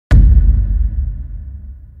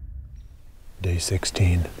Day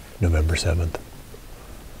 16, November 7th.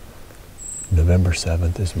 November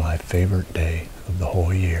 7th is my favorite day of the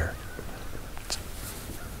whole year.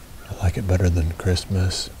 I like it better than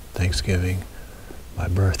Christmas, Thanksgiving, my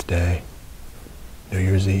birthday, New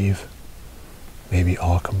Year's Eve, maybe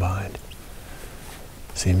all combined.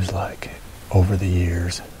 Seems like over the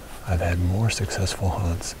years I've had more successful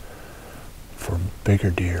hunts for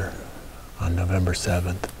bigger deer on November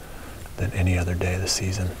 7th than any other day of the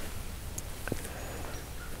season.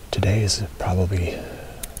 Today is probably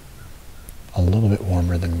a little bit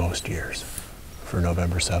warmer than most years for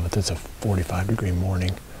November 7th. It's a 45-degree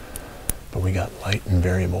morning, but we got light and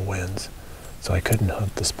variable winds, so I couldn't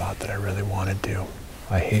hunt the spot that I really wanted to.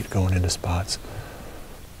 I hate going into spots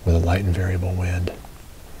with a light and variable wind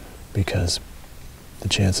because the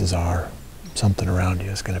chances are something around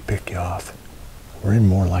you is going to pick you off. We're in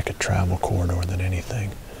more like a travel corridor than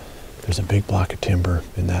anything. There's a big block of timber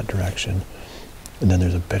in that direction, and then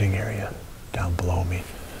there's a bedding area down below me,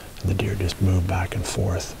 and the deer just move back and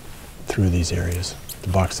forth through these areas, the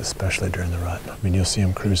bucks especially during the rut. I mean, you'll see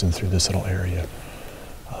them cruising through this little area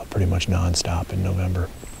pretty much nonstop in November.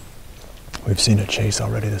 We've seen a chase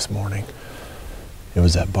already this morning. It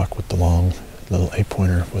was that buck with the long, little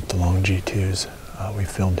 8-pointer with the long G2s. We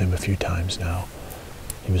filmed him a few times now.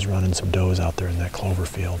 He was running some does out there in that clover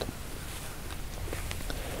field.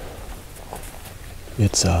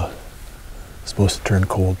 It's supposed to turn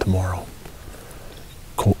cold tomorrow.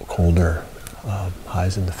 Colder,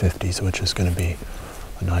 highs in the 50s, which is going to be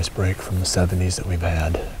a nice break from the 70s that we've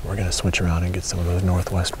had. We're going to switch around and get some of those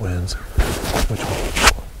northwest winds,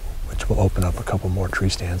 which will open up a couple more tree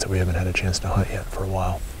stands that we haven't had a chance to hunt yet for a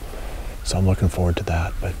while. So I'm looking forward to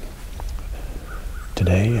that. But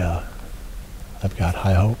today, I've got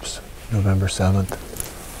high hopes. November 7th.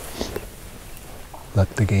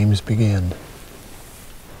 Let the games begin.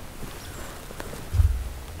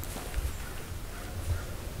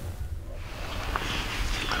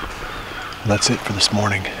 That's it for this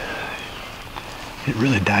morning. It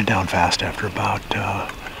really died down fast after about,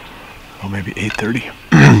 maybe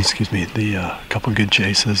 8:30. Excuse me. The couple good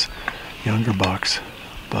chases, younger bucks,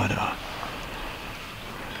 but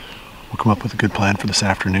we'll come up with a good plan for this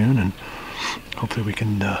afternoon, and hopefully we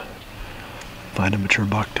can find a mature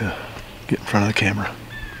buck to get in front of the camera.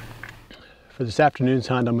 For this afternoon's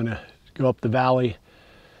hunt, I'm going to go up the valley.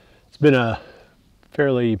 It's been a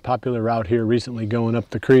fairly popular route here recently, going up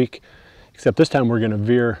the creek. Except this time we're going to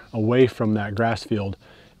veer away from that grass field.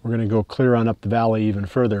 We're going to go clear on up the valley even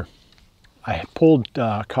further. I pulled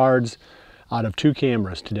cards out of 2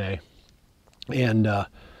 cameras today, and the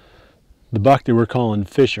buck that we're calling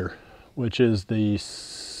Fisher, which is the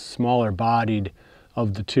smaller bodied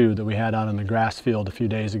of the 2 that we had out on the grass field a few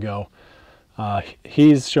days ago.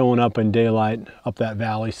 He's showing up in daylight up that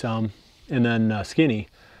valley some, and then Skinny,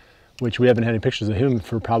 which we haven't had any pictures of him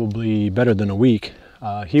for probably better than a week.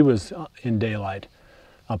 He was in daylight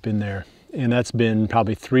up in there, and that's been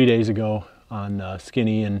probably 3 days ago on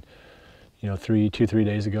Skinny, and 3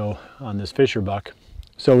 days ago on this Fisher buck.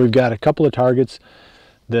 So we've got a couple of targets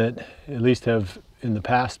that at least have in the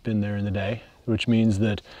past been there in the day, which means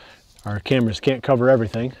that our cameras can't cover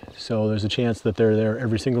everything, so there's a chance that they're there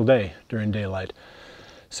every single day during daylight.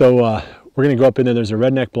 So we're going to go up in there. There's a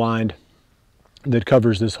redneck blind that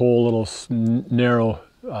covers this whole little narrow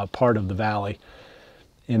part of the valley,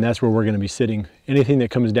 and that's where we're going to be sitting. Anything that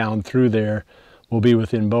comes down through there will be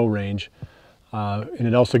within bow range, and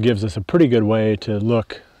it also gives us a pretty good way to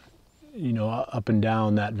look up and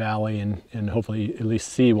down that valley, and hopefully at least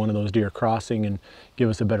see one of those deer crossing and give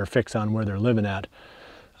us a better fix on where they're living at.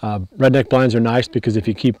 Redneck blinds are nice because if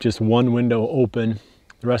you keep just one window open,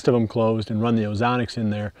 the rest of them closed, and run the ozonics in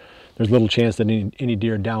there, there's little chance that any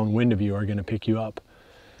deer downwind of you are going to pick you up.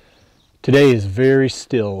 Today is very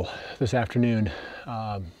still this afternoon.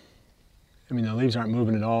 The leaves aren't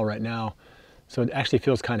moving at all right now, so it actually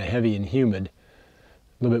feels kind of heavy and humid,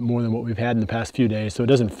 a little bit more than what we've had in the past few days, so it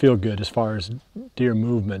doesn't feel good as far as deer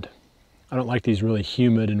movement. I don't like these really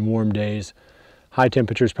humid and warm days. High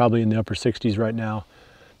temperatures probably in the upper 60s right now,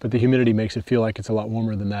 but the humidity makes it feel like it's a lot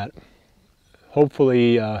warmer than that.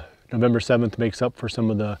 Hopefully November 7th makes up for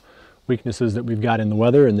some of the weaknesses that we've got in the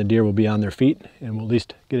weather, and the deer will be on their feet, and we'll at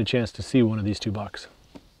least get a chance to see one of these 2 bucks.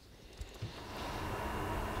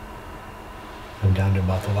 I'm down to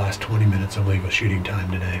about the last 20 minutes of legal shooting time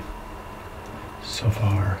today. So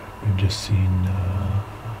far, we've just seen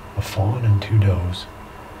a fawn and 2 does.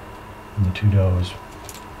 And the 2 does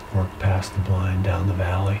work past the blind down the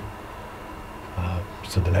valley.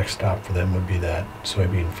 So the next stop for them would be that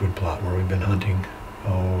soybean food plot where we've been hunting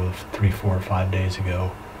 3, 4, 5 days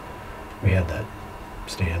ago. We had that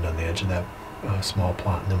stand on the edge of that small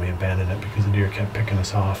plot, and then we abandoned it because the deer kept picking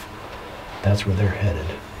us off. That's where they're headed.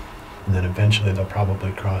 And then eventually they'll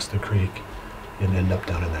probably cross the creek and end up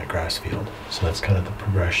down in that grass field. So that's kind of the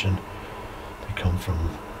progression. They come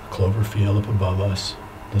from clover field up above us,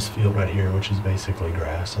 this field right here, which is basically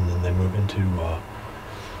grass, and then they move into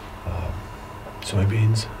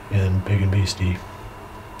soybeans and big and beastie,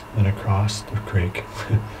 then across the creek.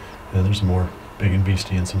 And there's more big and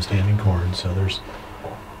beastie and some standing corn, so there's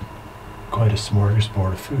quite a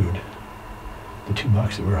smorgasbord of food. The 2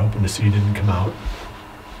 bucks that we were hoping to see didn't come out,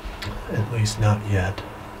 at least not yet.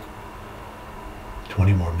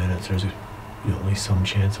 20 more minutes, there's at least some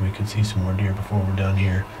chance that we could see some more deer before we're done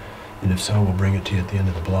here, and if so, we'll bring it to you at the end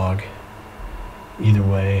of the vlog. Either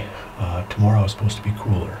way, tomorrow is supposed to be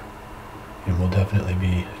cooler, and we'll definitely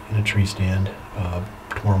be in a tree stand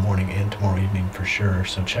tomorrow morning and tomorrow evening for sure,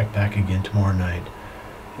 so check back again tomorrow night,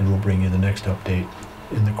 and we'll bring you the next update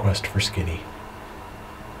in the quest for Skinny.